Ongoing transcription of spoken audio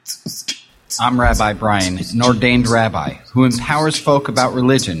I'm Rabbi Brian, an ordained rabbi who empowers folk about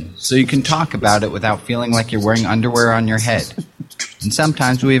religion so you can talk about it without feeling like you're wearing underwear on your head. And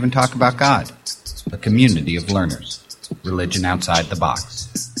sometimes we even talk about God, a community of learners, religion outside the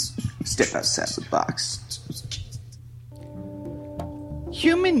box. Step outside the box.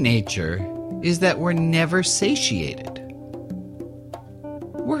 Human nature is that we're never satiated.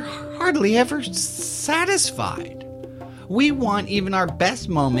 We're hardly ever satisfied. We want even our best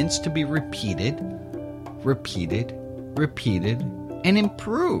moments to be repeated, and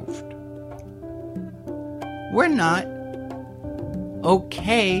improved. We're not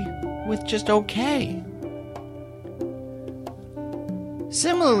okay with just okay.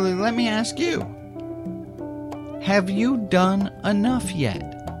 Similarly, let me ask you, have you done enough yet?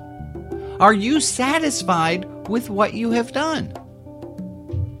 Are you satisfied with what you have done?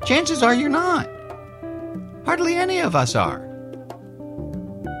 Chances are you're not. Hardly any of us are.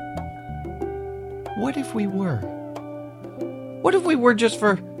 What if we were? What if we were just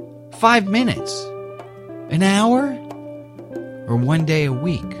for 5 minutes? An hour? Or one day a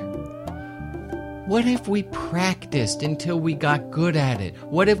week? What if we practiced until we got good at it?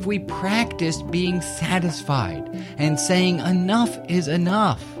 What if we practiced being satisfied and saying enough is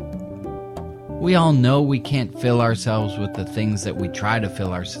enough? We all know we can't fill ourselves with the things that we try to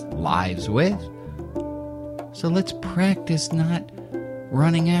fill our lives with. So let's practice not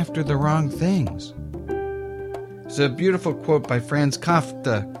running after the wrong things. There's a beautiful quote by Franz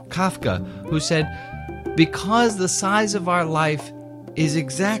Kafka, who said, "Because the size of our life is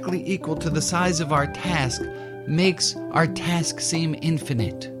exactly equal to the size of our task, makes our task seem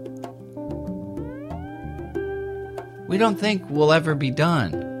infinite." We don't think we'll ever be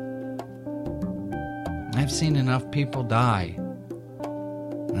done. I've seen enough people die,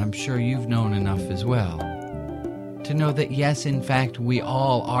 and I'm sure you've known enough as well, to know that yes, in fact, we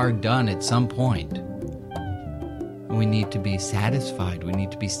all are done at some point. We need to be satisfied, we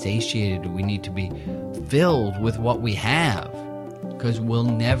need to be satiated, we need to be filled with what we have, because we'll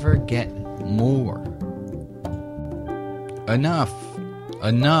never get more. Enough,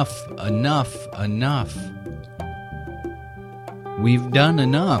 enough, enough, enough. We've done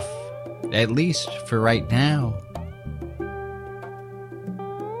enough, at least for right now.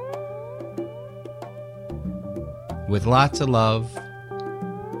 With lots of love,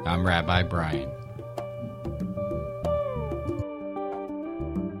 I'm Rabbi Brian.